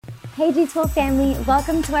Hey G12 family,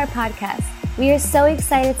 welcome to our podcast. We are so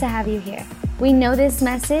excited to have you here. We know this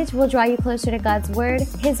message will draw you closer to God's Word,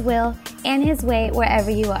 His will, and His way wherever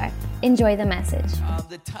you are. Enjoy the message.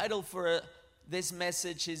 The title for this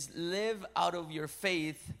message is Live Out of Your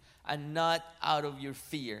Faith and Not Out of Your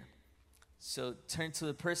Fear. So turn to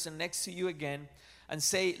the person next to you again and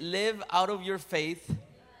say, live out of your faith,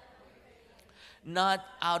 not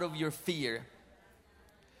out of your fear.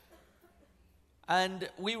 And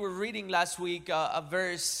we were reading last week a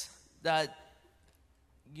verse that,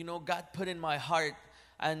 God put in my heart.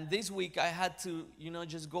 And this week I had to,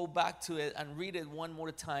 just go back to it and read it one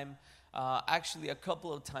more time, actually a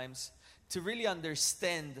couple of times, to really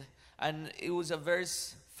understand. And it was a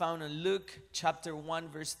verse found in Luke chapter 1,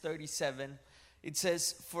 verse 37. It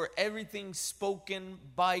says, for everything spoken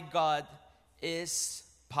by God is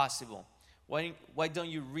possible. Why don't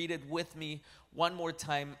you read it with me one more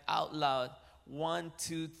time out loud? 1,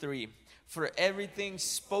 2, 3. For everything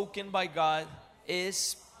spoken by God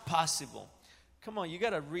is possible. Come on, you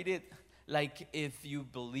got to read it like if you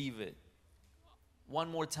believe it. One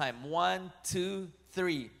more time. 1, 2,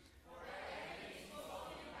 3.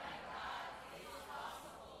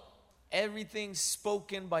 Everything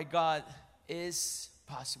spoken by God is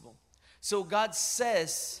possible. So God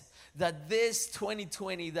says that this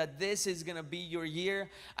 2020, that this is going to be your year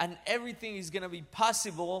and everything is going to be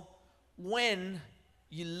possible when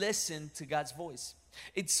you listen to God's voice.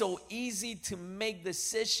 It's so easy to make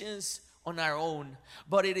decisions on our own,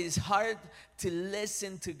 but it is hard to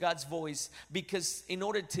listen to God's voice, because in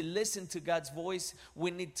order to listen to God's voice,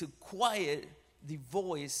 we need to quiet the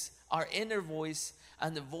voice, our inner voice,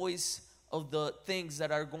 and the voice of the things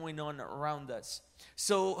that are going on around us.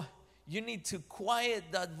 So you need to quiet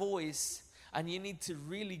that voice, and you need to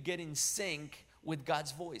really get in sync with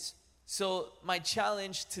God's voice. So my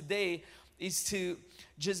challenge today is to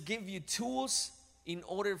just give you tools in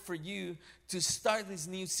order for you to start this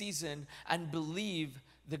new season and believe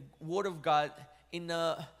the Word of God in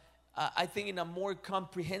a more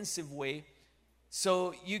comprehensive way,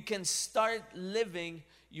 so you can start living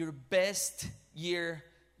your best year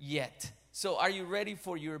yet. So are you ready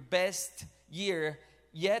for your best year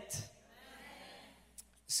yet?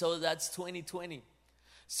 So that's 2020.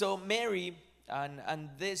 So Mary, and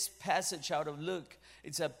this passage out of Luke,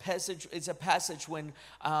 it's a passage when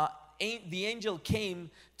the angel came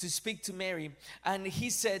to speak to Mary, and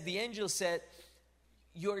the angel said,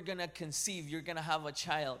 you're gonna conceive, you're gonna have a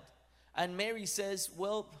child. And Mary says,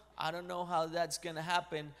 well, I don't know how that's gonna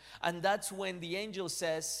happen. And that's when the angel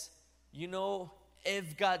says,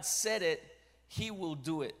 if God said it, He will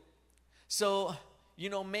do it. So,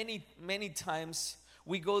 many times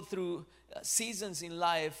we go through seasons in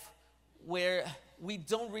life where we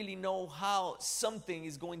don't really know how something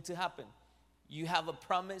is going to happen. You have a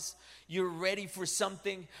promise, you're ready for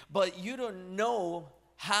something, but you don't know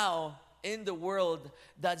how in the world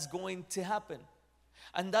that's going to happen.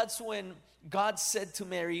 And that's when God said to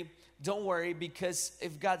Mary, don't worry, because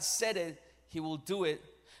if God said it, He will do it.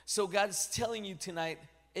 So God's telling you tonight,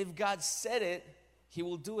 if God said it, He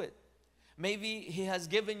will do it. Maybe He has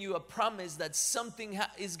given you a promise that something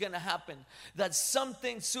is going to happen, that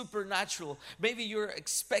something supernatural. Maybe you're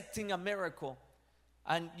expecting a miracle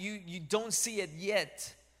and you don't see it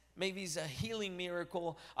yet. Maybe it's a healing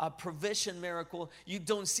miracle, a provision miracle. You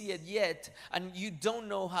don't see it yet, and you don't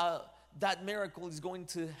know how that miracle is going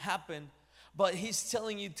to happen. But He's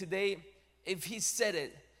telling you today, if He said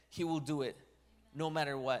it, He will do it, no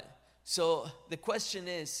matter what. So the question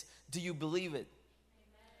is, do you believe it?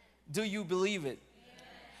 Do you believe it? Amen.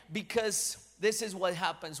 Because this is what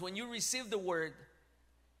happens. When you receive the word,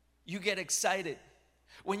 you get excited.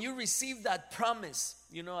 When you receive that promise,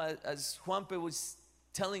 as Juanpe was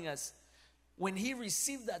telling us, when he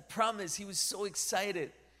received that promise, he was so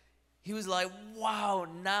excited. He was like, wow,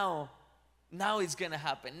 now it's going to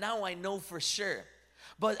happen. Now I know for sure.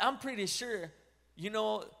 But I'm pretty sure,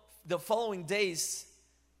 the following days,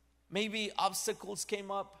 maybe obstacles came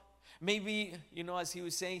up. Maybe, as he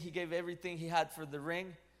was saying, he gave everything he had for the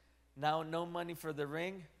ring. Now, no money for the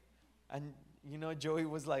ring. And, Joey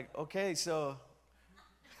was like, okay, so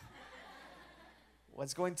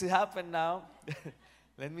what's going to happen now?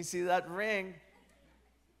 Let me see that ring.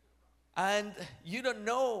 And you don't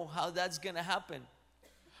know how that's going to happen.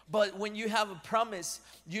 But when you have a promise,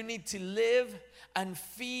 you need to live and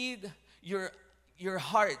feed your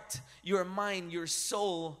heart, your mind, your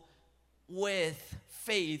soul with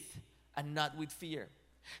faith and not with fear.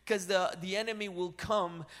 Because the enemy will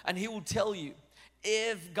come and he will tell you,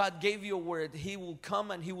 if God gave you a word, He will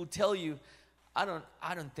come and He will tell you, I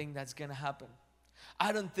don't think that's gonna happen.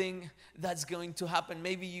 I don't think that's going to happen.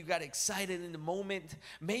 Maybe you got excited in the moment.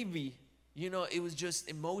 Maybe, it was just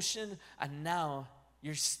emotion, and now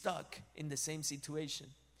you're stuck in the same situation.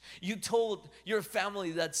 You told your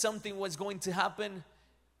family that something was going to happen.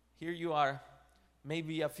 Here you are,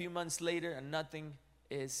 maybe a few months later, and nothing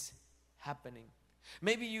is happening.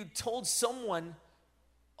 Maybe you told someone,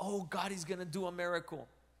 oh, God is going to do a miracle.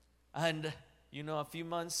 And, a few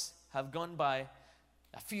months have gone by,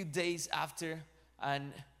 a few days after,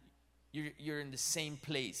 and you're in the same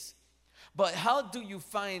place. But how do you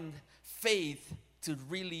find faith to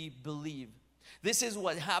really believe? This is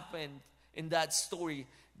what happened in that story.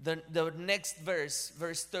 The next verse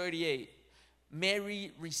 38.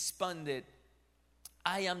 Mary responded,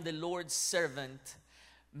 I am the Lord's servant.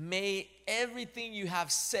 May everything you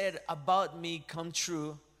have said about me come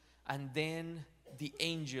true. And then the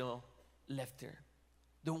angel left her.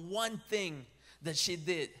 The one thing that she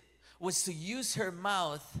did was to use her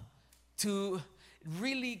mouth to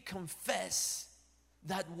really confess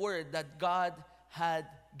that word that God had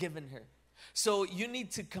given her. So you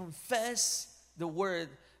need to confess the word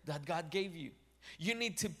that God gave you. You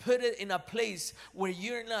need to put it in a place where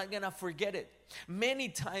you're not going to forget it. Many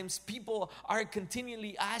times people are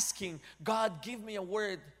continually asking, God, give me a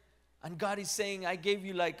word. And God is saying, I gave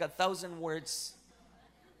you like 1,000 words,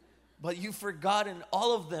 but you've forgotten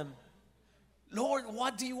all of them. Lord,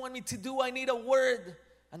 what do you want me to do? I need a word.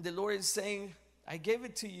 And the Lord is saying, I gave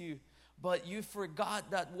it to you, but you forgot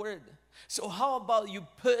that word. So how about you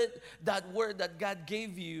put that word that God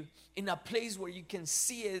gave you in a place where you can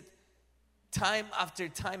see it time after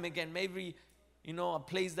time again? Maybe, a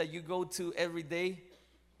place that you go to every day.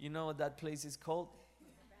 You know what that place is called?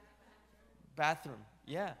 Bathroom.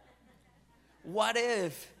 Yeah. What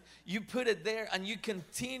if you put it there and you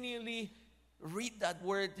continually read that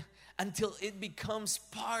word until it becomes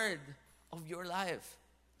part of your life?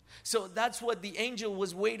 So that's what the angel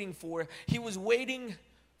was waiting for. He was waiting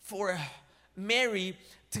for Mary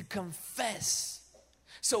to confess.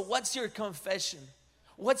 So what's your confession?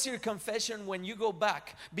 What's your confession when you go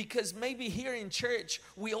back? Because maybe here in church,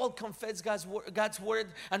 we all confess God's word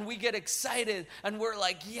and we get excited and we're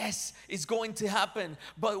like, yes, it's going to happen.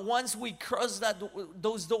 But once we cross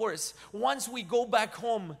those doors, once we go back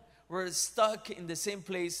home, we're stuck in the same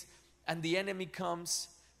place and the enemy comes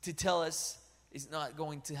to tell us it's not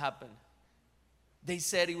going to happen. They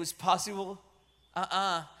said it was possible.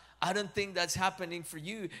 I don't think that's happening for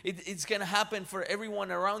you. It's going to happen for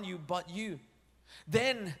everyone around you but you.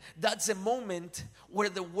 Then that's a moment where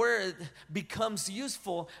the word becomes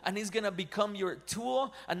useful and it's going to become your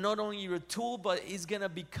tool, and not only your tool, but it's going to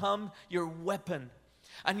become your weapon.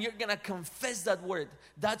 And you're going to confess that word.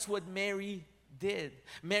 That's what Mary did.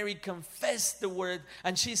 Mary confessed the word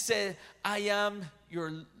and she said, I am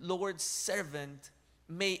your Lord's servant.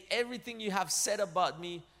 May everything you have said about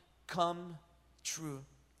me come true.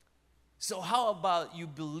 So how about you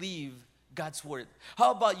believe God's word?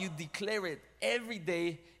 How about you declare it every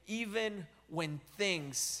day, even when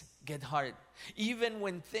things get hard, even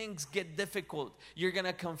when things get difficult? You're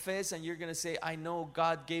gonna confess and you're gonna say, I know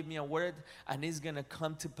God gave me a word and it's gonna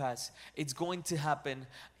come to pass. It's going to happen.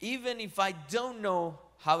 Even if I don't know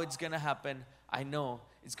how it's gonna happen, I know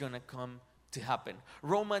it's gonna come to happen.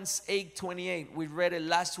 Romans 8:28, we read it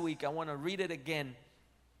last week. I want to read it again.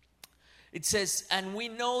 It says, and we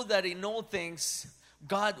know that in all things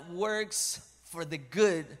God works for the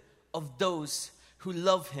good of those who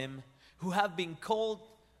love him, who have been called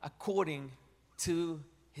according to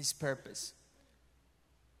his purpose.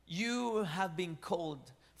 You have been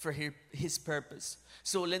called for his purpose.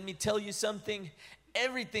 So let me tell you something.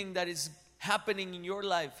 Everything that is happening in your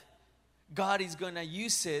life, God is going to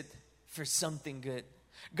use it for something good.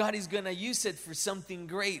 God is going to use it for something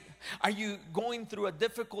great. Are you going through a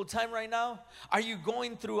difficult time right now? Are you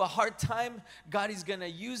going through a hard time? God is going to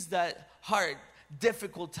use that hard,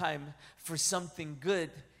 difficult time for something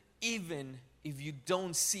good, even if you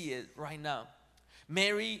don't see it right now.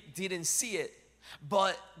 Mary didn't see it,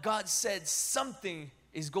 but God said something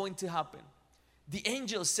is going to happen. The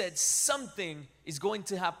angel said something is going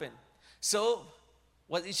to happen. So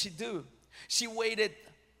what did she do? She waited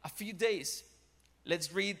a few days.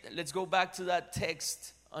 Let's go back to that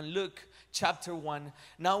text on Luke chapter 1.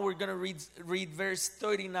 Now we're going to read verse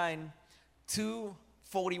 39 to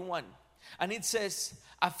 41. And it says,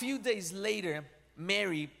 a few days later,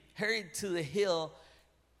 Mary hurried to the hill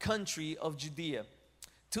country of Judea,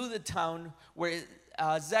 to the town where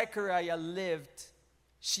Zechariah lived.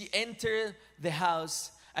 She entered the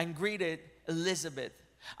house and greeted Elizabeth.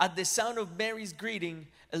 At the sound of Mary's greeting,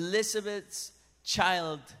 Elizabeth's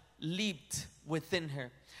child leaped within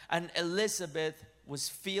her, and Elizabeth was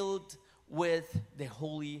filled with the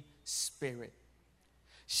Holy Spirit.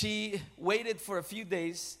 She waited for a few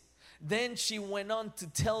days. Then she went on to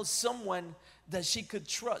tell someone that she could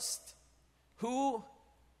trust. Who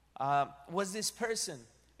was this person?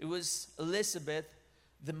 It was Elizabeth,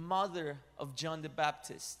 the mother of John the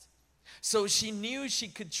Baptist. So she knew she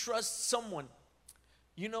could trust someone.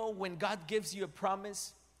 You know, when God gives you a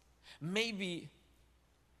promise, maybe,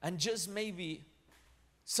 and just maybe,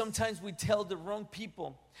 sometimes we tell the wrong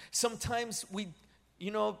people. Sometimes we,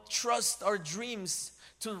 trust our dreams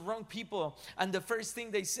to the wrong people. And the first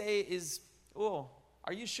thing they say is, oh,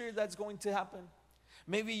 are you sure that's going to happen?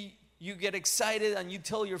 Maybe you get excited and you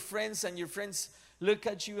tell your friends, and your friends look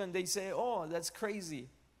at you and they say, oh, that's crazy.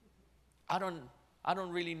 I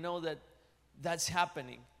don't really know that that's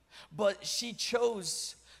happening. But she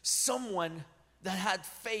chose someone that had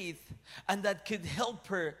faith and that could help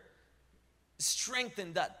her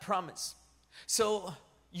strengthen that promise. So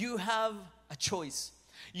you have a choice.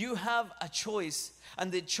 You have a choice,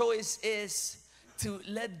 and the choice is to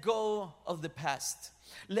let go of the past.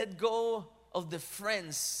 Let go of the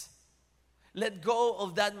friends. Let go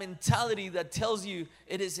of that mentality that tells you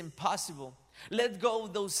it is impossible. Let go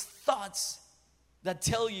of those thoughts that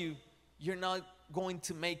tell you you're not going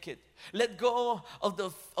to make it. Let go of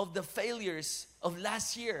the failures of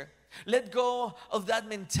last year. Let go of that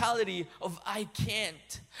mentality of I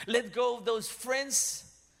can't. Let go of those friends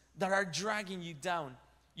that are dragging you down.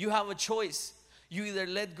 You have a choice. You either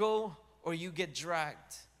let go or you get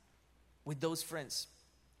dragged with those friends.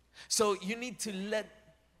 So you need to let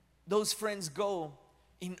those friends go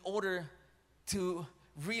in order to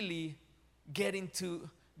really get into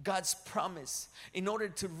God's promise. In order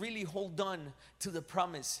to really hold on to the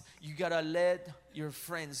promise, you gotta let your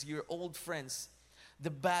friends, your old friends, the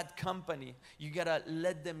bad company, you gotta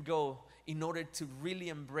let them go in order to really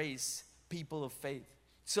embrace people of faith.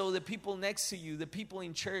 So the people next to you, the people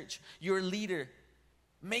in church, your leader,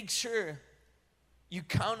 make sure you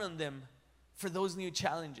count on them for those new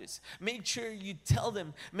challenges. Make sure you tell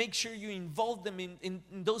them, make sure you involve them in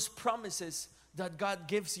those promises that God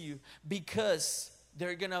gives you, because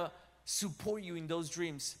they're gonna support you in those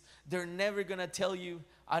dreams. They're never gonna tell you,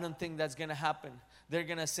 I don't think that's gonna happen. They're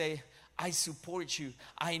gonna say, I support you.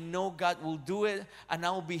 I know God will do it, and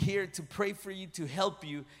I'll be here to pray for you, to help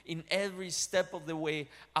you in every step of the way.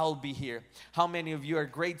 I'll be here. How many of you are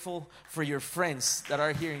grateful for your friends that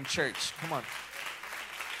are here in church? Come on.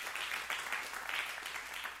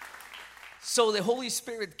 So the Holy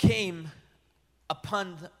Spirit came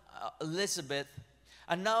upon Elizabeth.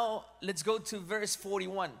 And now let's go to verse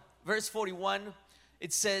 41. Verse 41,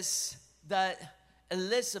 it says that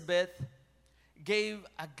Elizabeth gave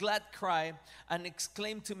a glad cry and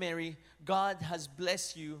exclaimed to Mary, God has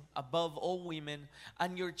blessed you above all women,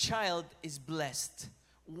 and your child is blessed.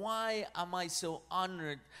 Why am I so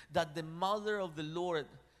honored that the mother of the Lord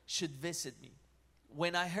should visit me?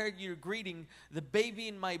 When I heard your greeting, the baby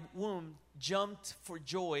in my womb jumped for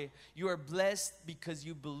joy. You are blessed because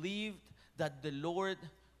you believed that the Lord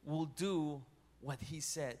will do what He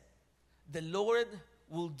said. The Lord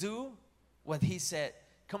will do what He said.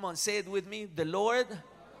 Come on, say it with me. The Lord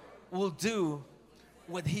will do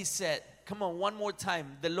what He said. Come on, one more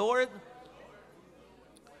time. The Lord.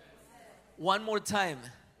 One more time.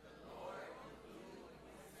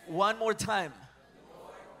 One more time.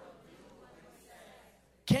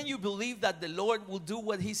 Can you believe that the Lord will do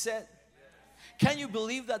what He said? Can you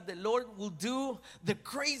believe that the Lord will do the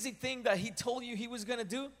crazy thing that He told you He was going to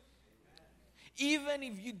do? Even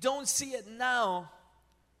if you don't see it now,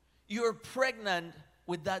 you're pregnant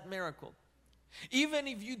with that miracle. Even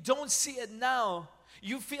if you don't see it now,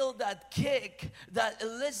 you feel that kick that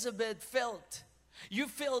Elizabeth felt. You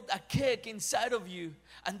feel a kick inside of you,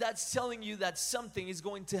 and that's telling you that something is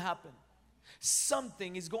going to happen.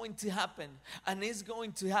 Something is going to happen, and it's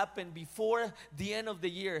going to happen before the end of the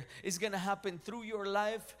year. It's going to happen through your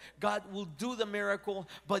life. God will do the miracle,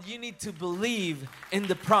 but you need to believe in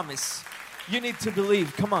the promise. You need to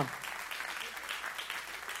believe. Come on.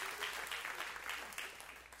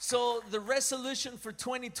 So the resolution for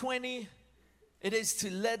 2020, it is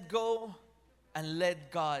to let go and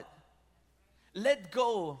let God. Let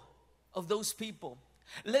go of those people.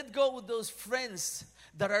 Let go of those friends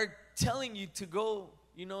that are telling you to go,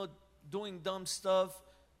 doing dumb stuff.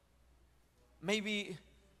 Maybe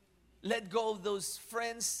let go of those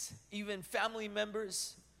friends, even family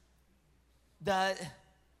members that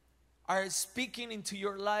are speaking into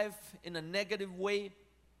your life in a negative way.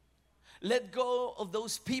 Let go of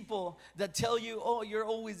those people that tell you, oh, you're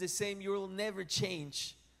always the same, you will never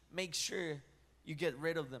change. Make sure you get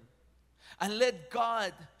rid of them. And let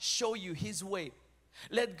God show you His way.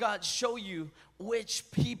 Let God show you which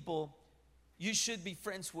people you should be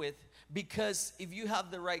friends with, because if you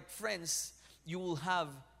have the right friends, you will have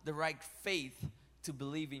the right faith to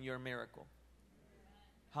believe in your miracle.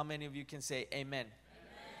 How many of you can say amen?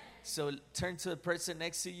 So turn to the person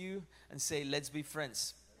next to you and say, let's be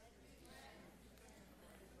friends.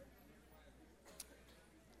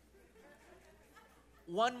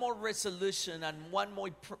 One more resolution and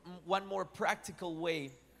one more practical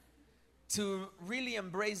way to really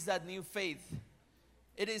embrace that new faith.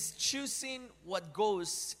 It is choosing what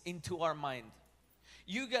goes into our mind.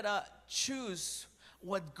 You gotta choose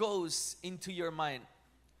what goes into your mind.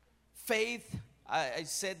 Faith, I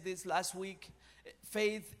said this last week,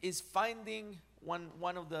 faith is finding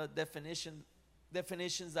one of the definitions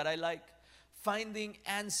that I like, finding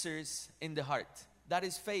answers in the heart. That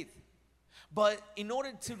is faith. But in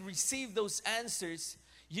order to receive those answers,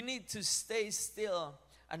 you need to stay still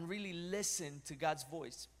and really listen to God's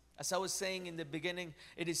voice. As I was saying in the beginning,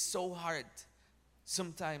 it is so hard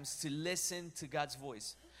sometimes to listen to God's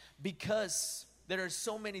voice because there are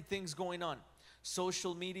so many things going on.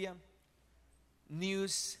 Social media,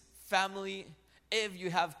 news, family. If you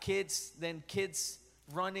have kids, then kids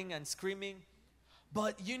running and screaming.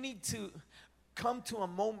 But you need to come to a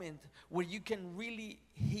moment where you can really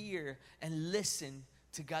hear and listen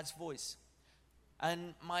to God's voice.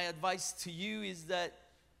 And my advice to you is that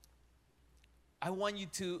I want you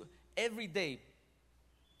to every day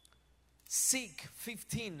seek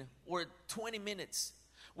 15 or 20 minutes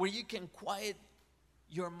where you can quiet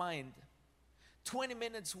your mind. 20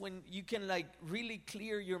 minutes when you can really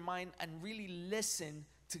clear your mind and really listen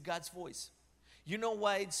to God's voice. You know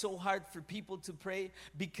why it's so hard for people to pray?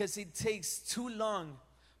 Because it takes too long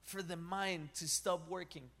for the mind to stop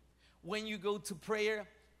working. When you go to prayer,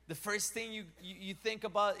 the first thing you think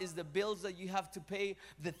about is the bills that you have to pay,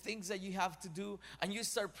 the things that you have to do, and you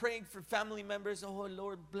start praying for family members. Oh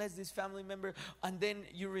Lord, bless this family member. And then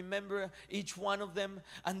you remember each one of them,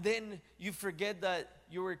 and then you forget that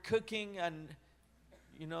you were cooking and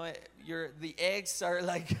the eggs are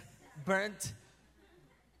burnt.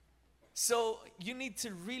 So you need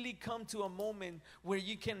to really come to a moment where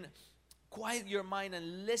you can quiet your mind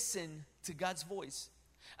and listen to God's voice.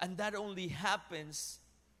 And that only happens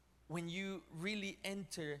when you really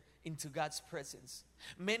enter into God's presence.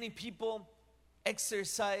 Many people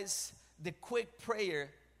exercise the quick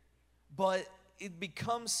prayer, but it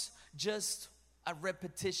becomes just a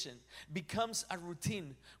repetition, becomes a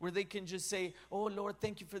routine where they can just say, oh Lord,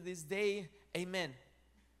 thank you for this day, amen.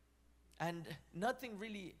 And nothing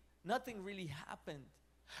really happened.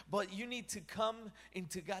 But you need to come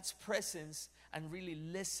into God's presence and really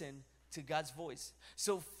listen to God's voice.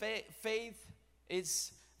 So faith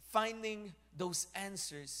is finding those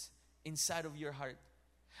answers inside of your heart.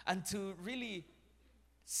 And to really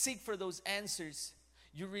seek for those answers,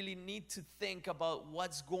 you really need to think about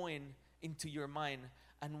what's going into your mind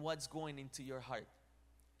and what's going into your heart.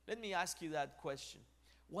 Let me ask you that question.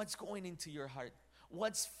 What's going into your heart?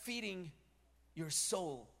 What's feeding your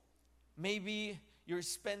soul? Maybe you're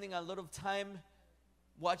spending a lot of time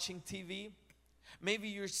watching TV. Maybe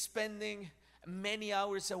you're spending many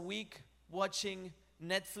hours a week watching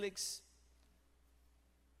Netflix.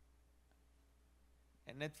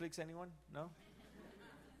 And Netflix, anyone? No?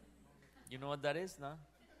 You know what that is? No?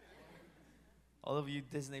 All of you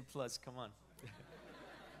Disney Plus, come on.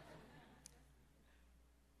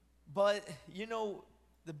 But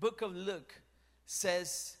the book of Luke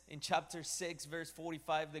says in chapter 6 verse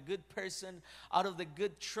 45, the good person out of the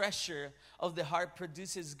good treasure of the heart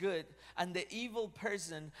produces good, and the evil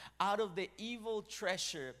person out of the evil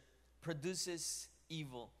treasure produces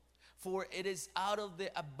evil. For it is out of the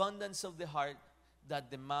abundance of the heart that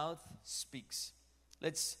the mouth speaks.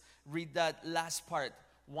 Let's read that last part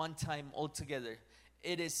one time all together.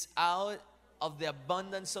 It is out of the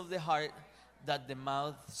abundance of the heart that the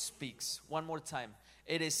mouth speaks. One more time.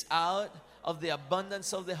 It is out of the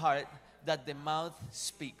abundance of the heart that the mouth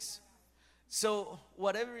speaks. So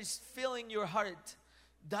whatever is filling your heart,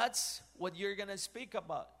 that's what you're going to speak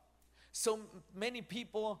about. So many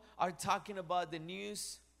people are talking about the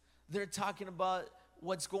news. They're talking about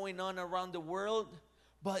what's going on around the world.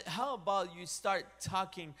 But how about you start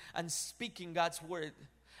talking and speaking God's word?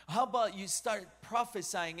 How about you start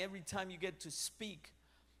prophesying every time you get to speak?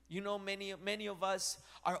 Many of us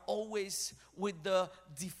are always with the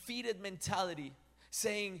defeated mentality,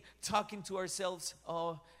 talking to ourselves,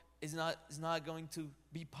 oh, it's not going to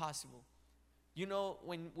be possible.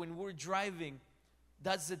 When we're driving,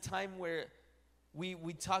 that's the time where we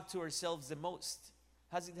talk to ourselves the most.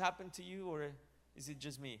 Has it happened to you, or is it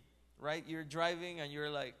just me? Right? You're driving and you're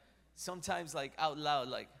like sometimes like out loud,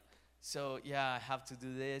 like, so yeah, I have to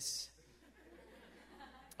do this.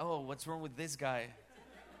 Oh, what's wrong with this guy?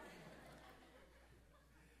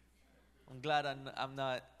 I'm glad I'm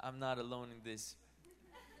not alone in this.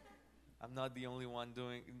 I'm not the only one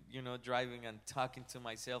doing, driving and talking to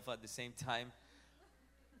myself at the same time.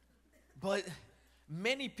 But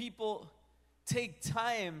many people take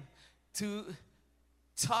time to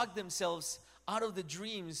talk themselves out of the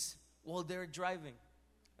dreams while they're driving.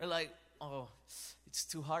 They're like, oh, it's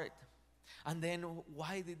too hard. And then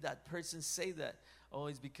why did that person say that? Oh,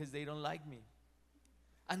 it's because they don't like me.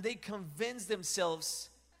 And they convince themselves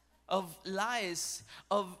of lies,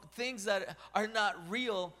 of things that are not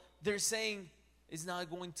real. They're saying, it's not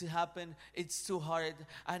going to happen, it's too hard.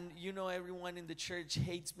 And everyone in the church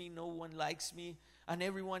hates me, no one likes me. And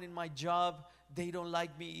everyone in my job, they don't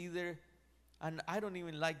like me either. And I don't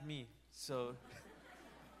even like me. So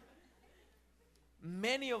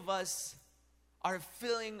many of us are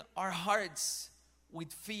filling our hearts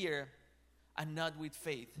with fear and not with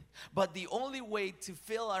faith. But the only way to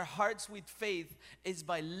fill our hearts with faith is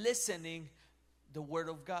by listening the Word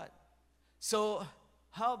of God. So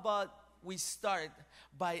how about we start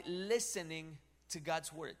by listening to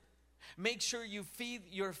God's Word? Make sure you feed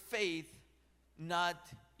your faith, not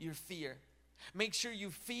your fear. Make sure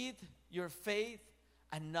you feed your faith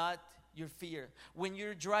and not your fear. When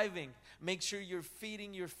you're driving, make sure you're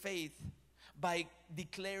feeding your faith by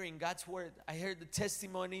declaring God's Word. I heard the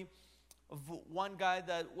testimony of one guy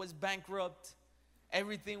that was bankrupt.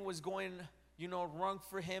 Everything was going, wrong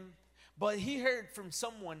for him. But he heard from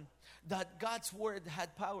someone that God's Word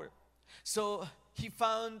had power. So he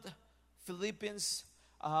found Philippians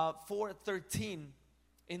 4:13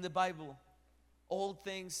 in the Bible. All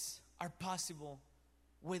things are possible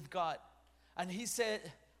with God. And he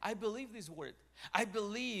said, I believe this word. I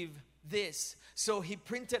believe this. So he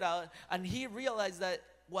printed out, and he realized that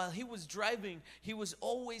while he was driving, he was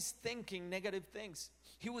always thinking negative things.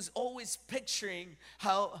 He was always picturing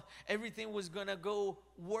how everything was going to go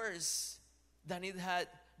worse than it had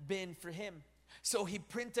been for him. So he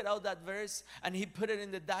printed out that verse and he put it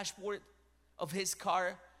in the dashboard of his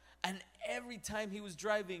car. And every time he was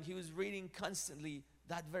driving, he was reading constantly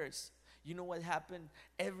that verse. You know what happened?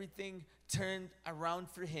 Everything turned around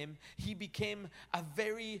for him. He became a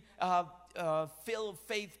very full of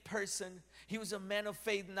faith person. He was a man of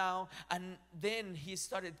faith now. And then he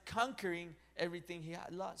started conquering everything he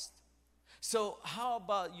had lost. So how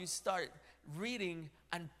about you start reading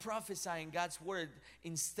and prophesying God's Word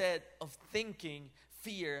instead of thinking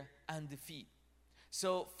fear and defeat?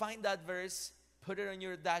 So find that verse, put it on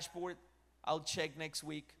your dashboard. I'll check next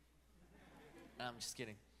week. I'm just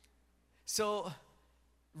kidding. So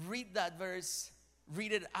read that verse,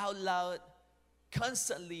 read it out loud,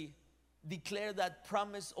 constantly declare that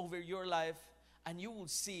promise over your life, and you will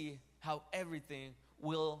see how everything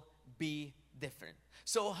will be different.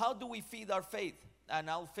 So how do we feed our faith? And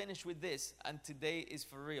I'll finish with this, and today is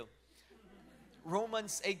for real.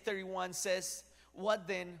 Romans 8:31 says, what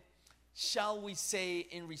then shall we say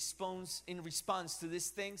in response to these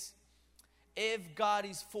things? If God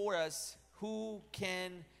is for us, who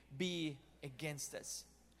can be against us?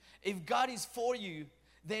 If God is for you,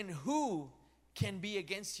 then who can be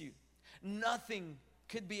against you? Nothing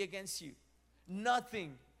could be against you.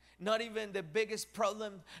 Nothing. Not even the biggest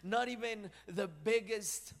problem, not even the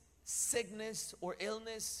biggest sickness or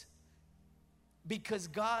illness, because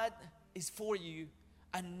God is for you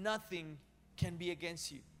and nothing can be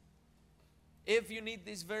against you. If you need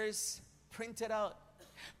this verse, print it out.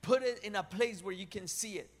 Put it in a place where you can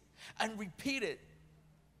see it and repeat it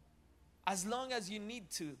as long as you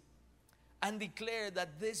need to, and declare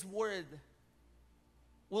that this word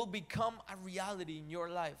will become a reality in your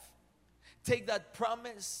life. Take that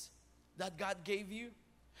promise that God gave you,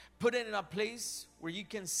 put it in a place where you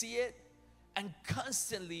can see it, and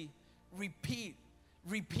constantly repeat.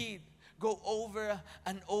 Go over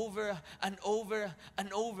and over and over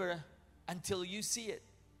and over until you see it.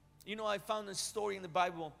 I found a story in the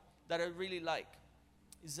Bible that I really like.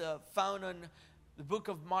 It's found on the book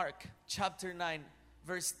of Mark, chapter 9,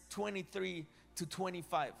 verse 23 to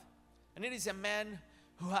 25. And it is a man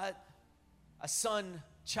who had a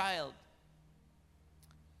child.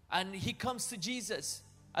 And he comes to Jesus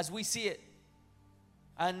as we see it.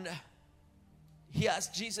 And he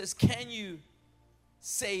asked Jesus, can you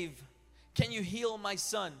save? Can you heal my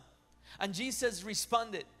son? And Jesus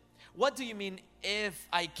responded, what do you mean if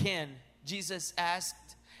I can? Jesus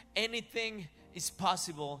asked, anything is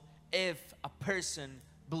possible if a person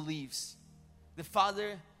believes. The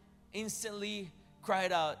father instantly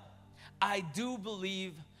cried out, I do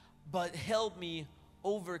believe, but help me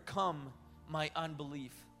overcome my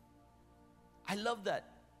unbelief. I love that,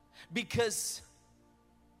 because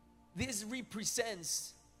this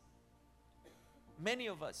represents many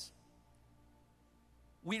of us.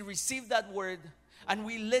 We receive that word and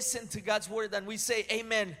we listen to God's word and we say,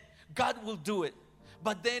 amen, God will do it.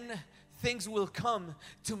 But then things will come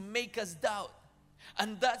to make us doubt.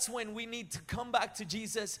 And that's when we need to come back to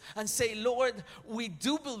Jesus and say, Lord, we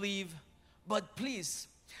do believe, but please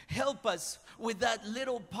help us with that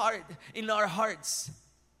little part in our hearts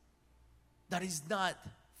that is not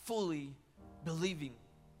fully believing.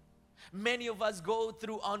 Many of us go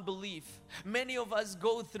through unbelief. Many of us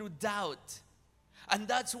go through doubt. And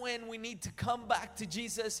that's when we need to come back to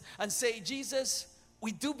Jesus and say, Jesus,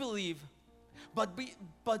 we do believe,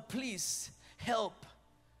 but please help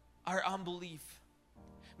our unbelief.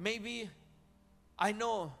 Maybe I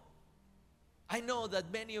know that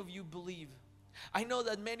many of you believe. I know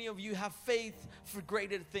that many of you have faith for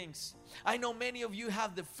greater things. I know many of you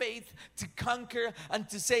have the faith to conquer and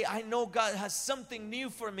to say, I know God has something new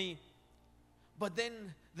for me. But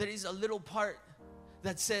then there is a little part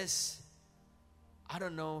that says, I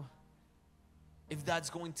don't know if that's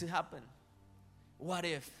going to happen. What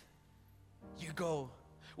if you go?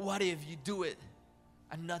 What if you do it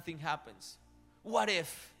and nothing happens? What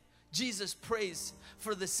if Jesus prays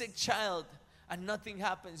for the sick child and nothing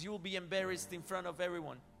happens? You will be embarrassed in front of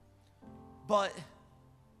everyone. But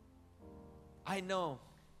I know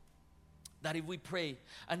that if we pray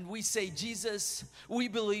and we say, Jesus, we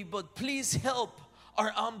believe, but please help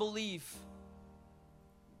our unbelief,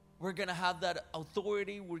 we're going to have that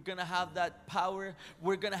authority, we're going to have that power,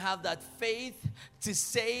 we're going to have that faith to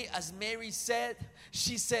say, as Mary said,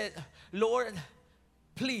 she said, Lord,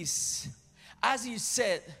 please, as you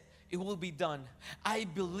said, it will be done. I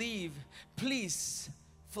believe, please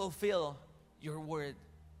fulfill your word.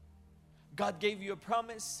 God gave you a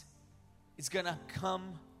promise, it's going to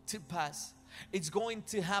come to pass. It's going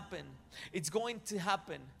to happen. It's going to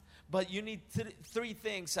happen. But you need three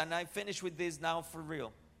things, and I finish with this now for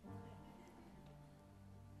real.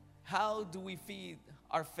 How do we feed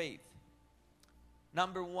our faith?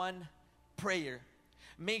 Number one, prayer.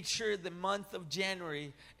 Make sure the month of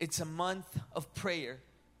January, it's a month of prayer.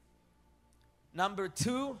 Number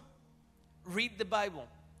two, read the Bible.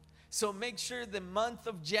 So make sure the month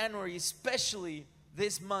of January, especially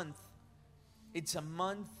this month, it's a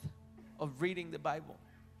month of reading the Bible.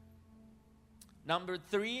 Number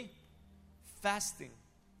three, fasting.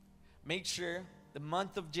 Make sure the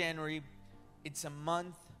month of January, it's a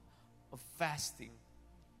month of fasting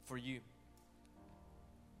for you.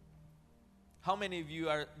 How many of you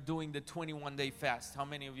are doing the 21-day fast? How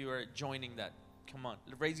many of you are joining that? Come on,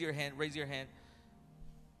 raise your hand, raise your hand.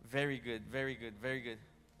 Very good, very good, very good.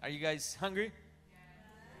 Are you guys hungry? Yes.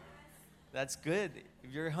 That's good.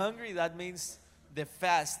 If you're hungry, that means the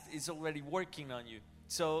fast is already working on you.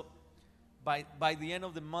 So by the end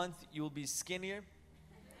of the month, you'll be skinnier.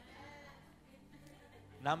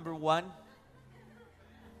 Number one.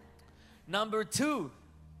 Number two,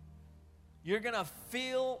 you're gonna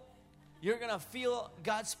feel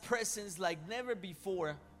God's presence like never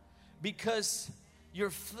before, because your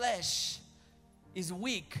flesh is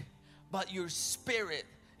weak, but your spirit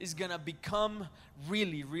is gonna become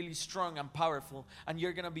really, really strong and powerful, and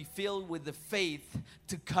you're gonna be filled with the faith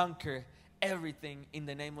to conquer everything in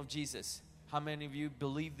the name of Jesus. How many of you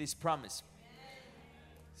believe this promise?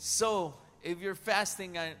 So if you're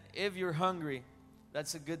fasting and if you're hungry,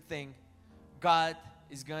 that's a good thing. God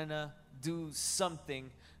is gonna do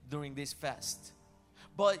something during this fast.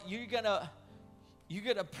 But you gotta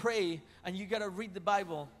pray and you gotta read the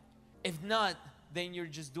Bible. If not, then you're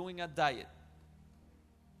just doing a diet.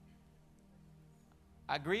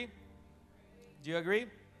 Agree? Do you agree?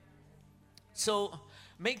 So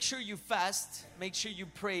make sure you fast, make sure you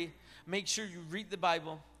pray, make sure you read the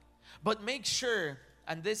Bible, but make sure,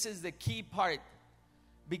 and this is the key part,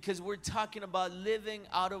 because we're talking about living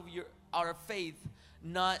out of our faith,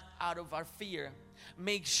 not out of our fear.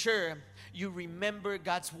 Make sure you remember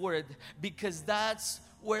God's word, because that's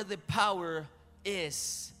where the power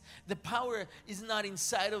is. The power is not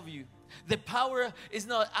inside of you. The power is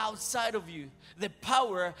not outside of you. The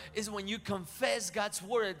power is when you confess God's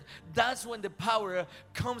word. That's when the power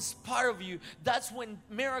comes part of you. That's when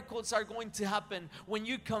miracles are going to happen. When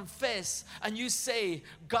you confess and you say,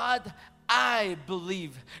 God, I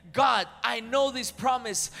believe. God, I know this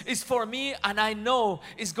promise is for me, and I know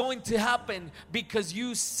it's going to happen because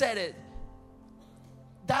you said it.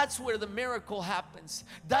 That's where the miracle happens.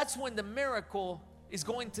 That's when the miracle is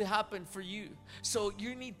going to happen for you. So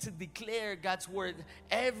you need to declare God's word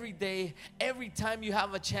every day, every time you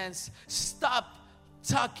have a chance. Stop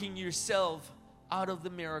talking yourself out of the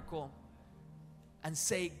miracle and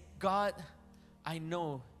say, God, I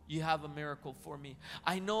know you have a miracle for me.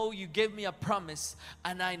 I know you gave me a promise,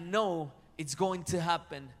 and I know it's going to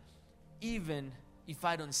happen even if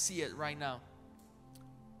I don't see it right now.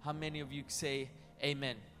 How many of you say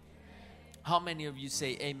amen? How many of you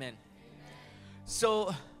say amen?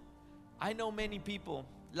 So I know many people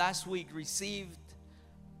last week received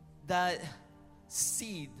that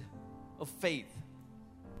seed of faith,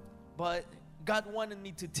 but God wanted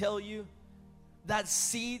me to tell you that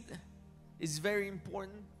seed is very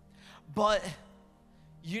important, but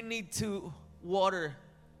you need to water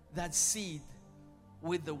that seed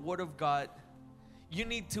with the Word of God. You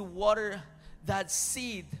need to water that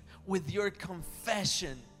seed with your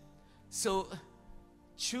confession. So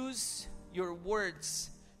choose your words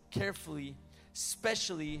carefully,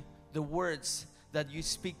 especially the words that you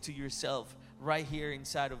speak to yourself right here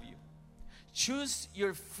inside of you. Choose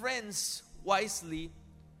your friends wisely.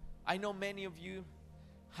 I know many of you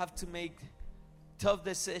have to make tough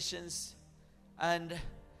decisions, and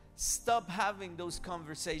stop having those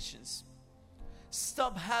conversations.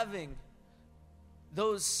 Stop having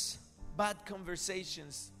those bad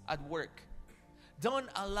conversations at work. Don't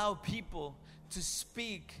allow people to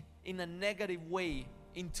speak in a negative way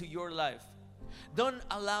into your life. Don't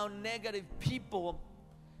allow negative people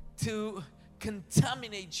to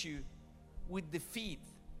contaminate you with defeat.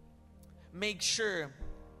 Make sure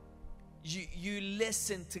you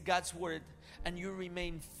listen to God's word and you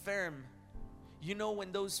remain firm. You know,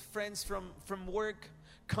 when those friends from work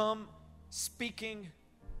come speaking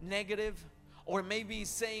negative or maybe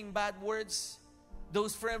saying bad words,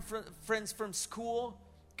 those friends from school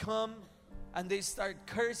come and they start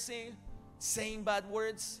cursing, saying bad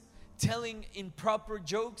words, telling improper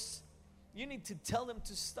jokes, you need to tell them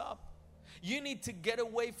to stop. You need to get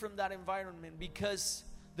away from that environment, because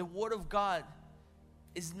the Word of God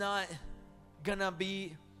is not gonna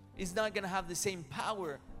have the same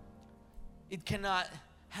power. It cannot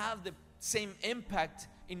have the same impact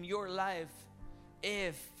in your life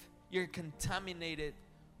if you're contaminated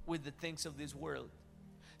with the things of this world.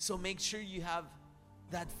 So make sure you have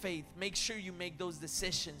that faith. Make sure you make those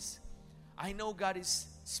decisions. I know God is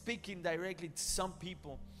speaking directly to some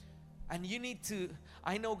people, and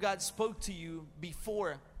I know God spoke to you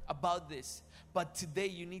before about this, but today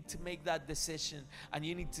you need to make that decision, and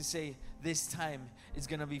you need to say, this time is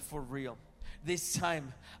gonna be for real. This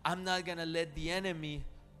time I'm not gonna let the enemy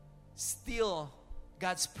steal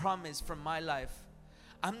God's promise from my life.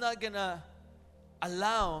 I'm not gonna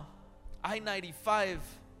allow I-95,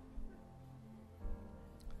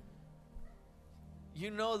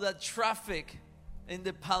 you know, that traffic in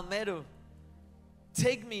the Palmetto,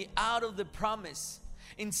 take me out of the promise.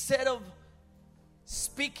 Instead of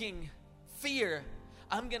speaking fear,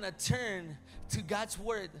 I'm gonna turn to God's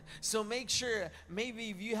word. So make sure, maybe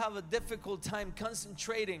if you have a difficult time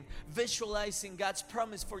concentrating, visualizing God's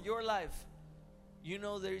promise for your life, you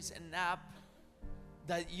know, there's an app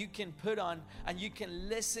that you can put on and you can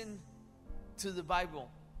listen to the Bible.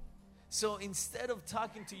 So instead of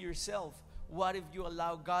talking to yourself, what if you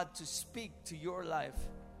allow God to speak to your life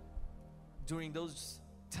during those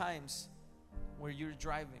times where you're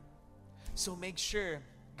driving? So make sure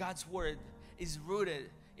God's word is rooted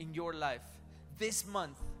in your life. This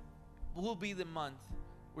month will be the month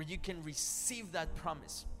where you can receive that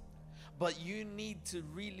promise. But you need to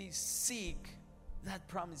really seek that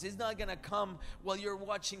promise. It's not gonna come while you're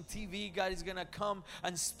watching TV. God is gonna come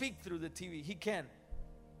and speak through the TV. He can.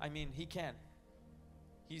 He can.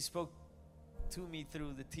 He spoke to me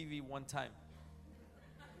through the TV one time.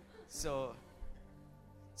 So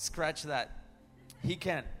scratch that. He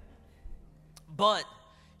can. But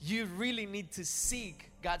you really need to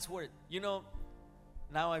seek God's word. You know,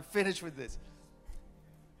 now I finished with this.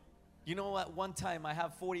 You know what? One time I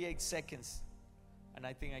have 48 seconds and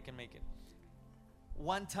I think I can make it.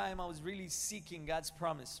 One time I was really seeking God's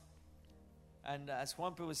promise. And as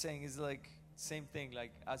Juanpe was saying, it's like same thing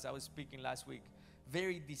like as I was speaking last week.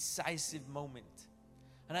 Very decisive moment.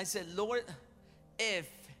 And I said, Lord, if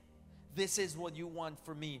this is what you want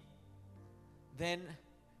for me, then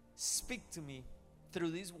speak to me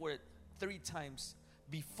through this word 3 times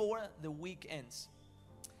before the week ends.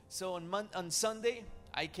 So on Sunday,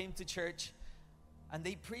 I came to church and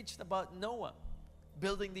they preached about Noah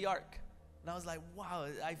building the ark. And I was like, wow,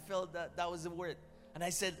 I felt that was the word. And I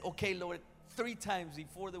said, okay, Lord, 3 times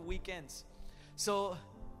before the week ends. So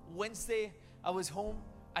Wednesday, I was home.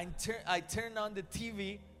 I turned on the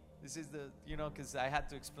TV. This is because I had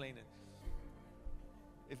to explain it.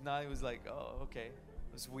 If not, it was like, oh, okay.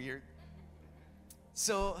 It was weird.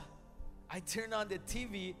 So I turned on the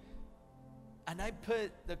TV and I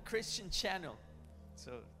put the Christian channel.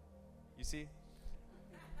 So, you see?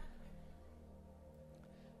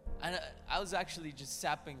 And I was actually just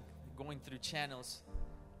zapping, going through channels.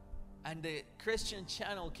 And the Christian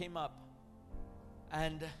channel came up.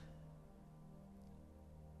 And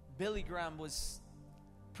Billy Graham was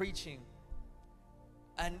preaching.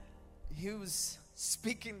 And he was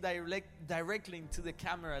speaking directly into the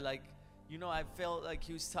camera. Like, you know, I felt like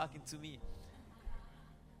he was talking to me.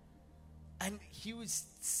 And he was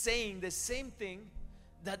saying the same thing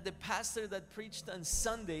that the pastor that preached on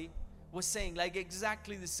Sunday was saying, like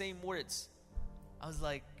exactly the same words. I was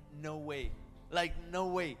like, no way. Like, no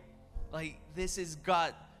way. Like, this is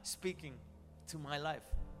God speaking to my life.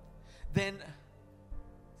 Then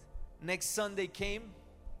next Sunday came,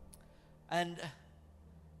 and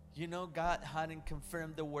you know, God hadn't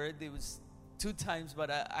confirmed the word. It was 2 times,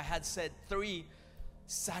 but I had said 3.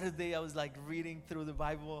 Saturday, I was like reading through the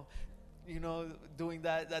Bible, you know, doing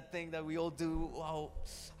that thing that we all do. Wow,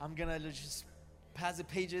 I'm gonna just pass the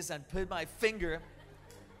pages and put my finger.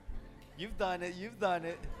 You've done it, you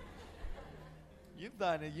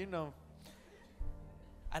know.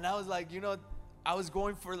 And I was like, you know, I was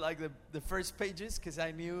going for like the first pages because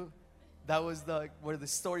I knew that was where the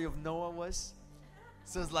story of Noah was.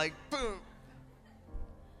 So it's like, boom.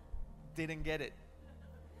 Didn't get it.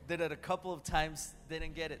 Did it a couple of times,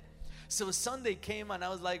 didn't get it. So Sunday came and I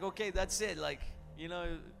was like, okay, that's it. Like, you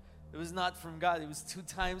know, it was not from God. It was 2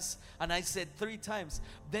 times, and I said 3 times.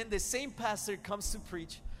 Then the same pastor comes to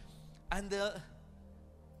preach, and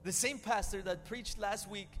the same pastor that preached last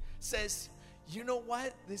week says, you know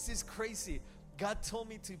what? This is crazy. God told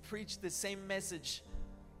me to preach the same message.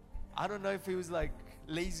 I don't know if he was like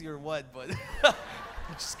lazy or what, but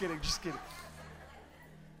just kidding.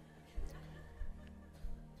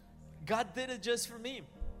 God did it just for me.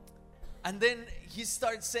 And then he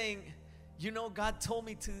starts saying, you know, God told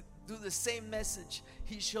me to do the same message.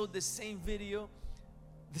 He showed the same video,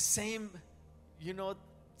 the same, you know,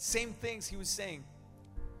 same things he was saying.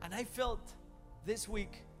 And I felt this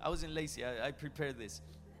week, I wasn't lazy, I prepared this.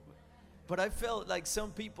 But I felt like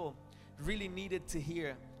some people really needed to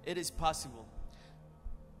hear it is possible.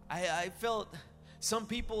 I felt some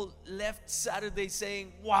people left Saturday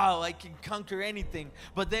saying, wow, I can conquer anything.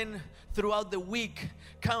 But then throughout the week,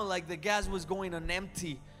 kind of like the gas was going on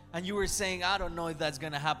empty. And you were saying, I don't know if that's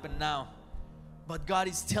going to happen now. But God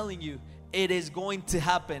is telling you, it is going to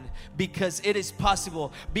happen because it is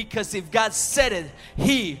possible. Because if God said it,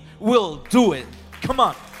 He will do it. Come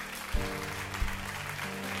on.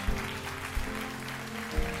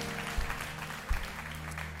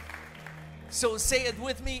 So say it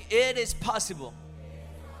with me, it is possible.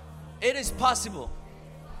 It is possible.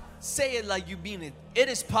 Say it like you mean it. It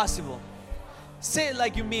is possible. Say it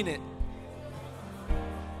like you mean it.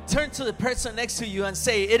 Turn to the person next to you and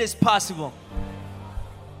say, it is possible.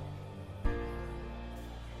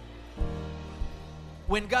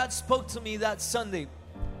 When God spoke to me that Sunday,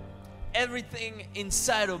 everything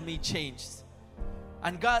inside of me changed.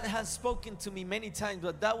 And God has spoken to me many times,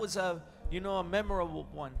 but that was a memorable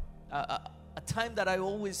one. A time that I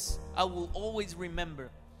will always remember.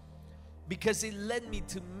 Because it led me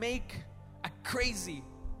to make a crazy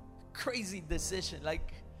decision.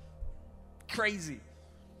 Like, crazy.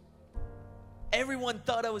 Everyone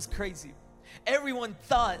thought I was crazy. Everyone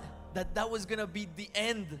thought that was going to be the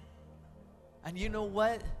end. And you know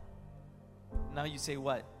what? Now you say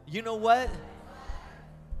what? You know what?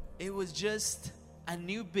 It was just a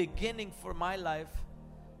new beginning for my life.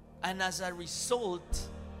 And as a result,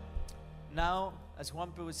 now, as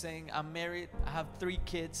Juanpe was saying, I'm married. I have 3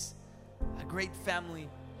 kids. A great family.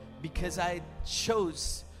 Because I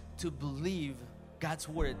chose to believe God's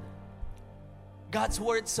word. God's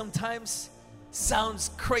word sometimes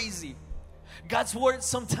sounds crazy. God's word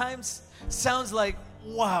sometimes sounds like,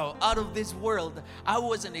 wow, out of this world. I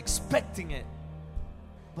wasn't expecting it.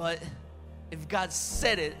 But if God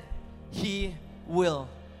said it, He will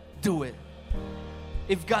do it.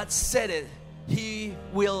 If God said it, He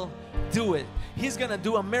will do it. He's gonna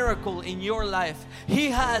do a miracle in your life. He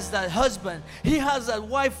has that husband. He has that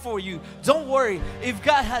wife for you. Don't worry. If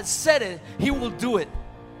God has said it, He will do it.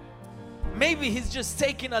 Maybe He's just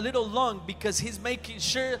taking a little long because He's making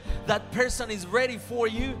sure that person is ready for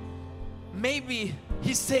you. Maybe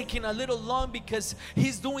He's taking a little long because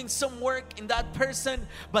He's doing some work in that person,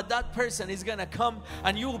 but that person is gonna come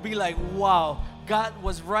and you will be like, wow, God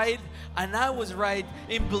was right and I was right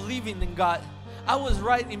in believing in God. I was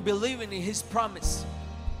right in believing in His promise.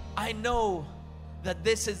 I know that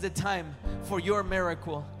this is the time for your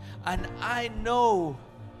miracle. And I know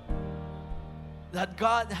that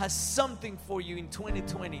God has something for you in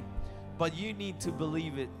 2020, but you need to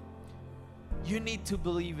believe it. You need to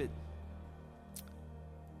believe it.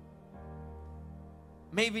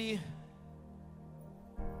 Maybe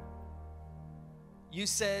you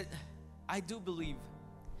said, I do believe,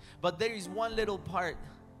 but there is one little part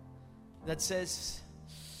that says,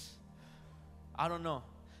 I don't know,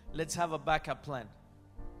 let's have a backup plan.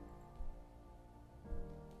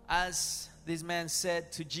 As this man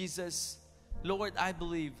said to Jesus, Lord, I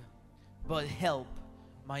believe, but help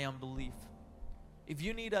my unbelief. If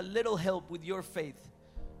you need a little help with your faith,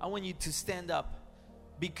 I want you to stand up,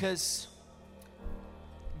 because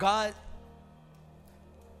God,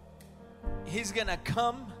 He's gonna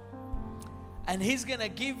come and He's gonna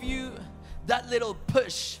give you that little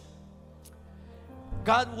push.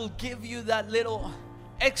 God will give you that little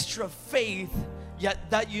extra faith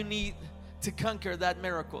that you need to conquer that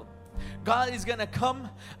miracle. God is gonna come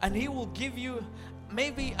and He will give you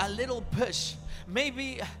maybe a little push,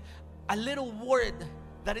 maybe a little word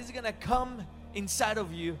that is gonna come inside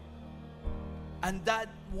of you, and that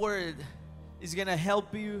word is gonna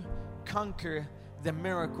help you conquer the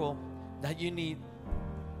miracle that you need.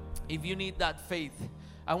 If you need that faith,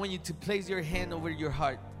 I want you to place your hand over your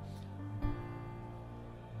heart.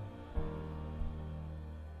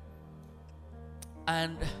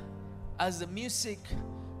 And as the music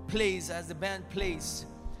plays, as the band plays,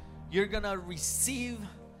 you're gonna receive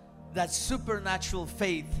that supernatural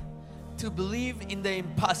faith to believe in the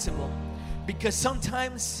impossible. Because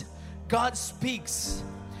sometimes God speaks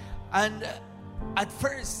and at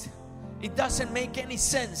first it doesn't make any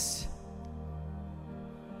sense.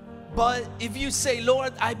 But if you say,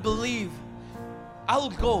 Lord, I believe, I'll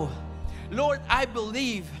go. Lord, I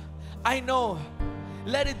believe, I know,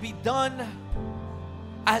 let it be done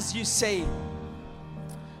as you say,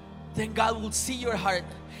 then God will see your heart.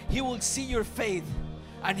 He will see your faith,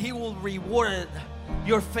 and He will reward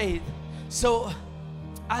your faith. So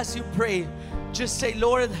as you pray, just say,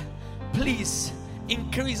 Lord, please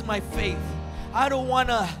increase my faith. I don't want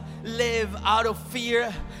to live out of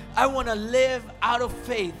fear. I want to live out of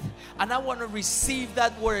faith, and I want to receive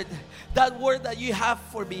that word that you have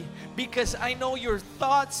for me, because I know your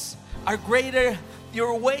thoughts are greater,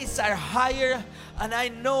 your ways are higher, and I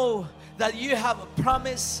know that you have a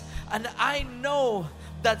promise, and I know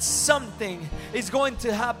that something is going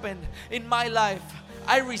to happen in my life.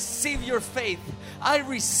 I receive your faith. I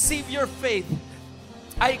receive your faith.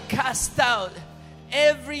 I cast out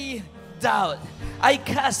every doubt. I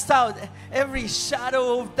cast out every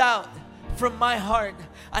shadow of doubt from my heart,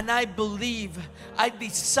 and I believe. I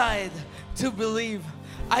decide to believe.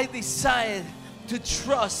 I decide to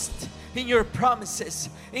trust in your promises.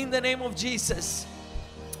 In the name of Jesus.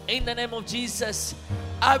 In the name of Jesus,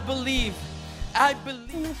 I believe. I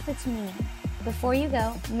believe. So much for tuning in. Before you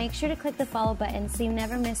go, make sure to click the follow button so you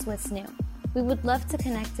never miss what's new. We would love to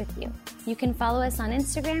connect with you. You can follow us on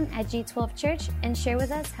Instagram at G12 Church and share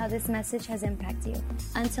with us how this message has impacted you.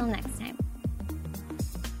 Until next time.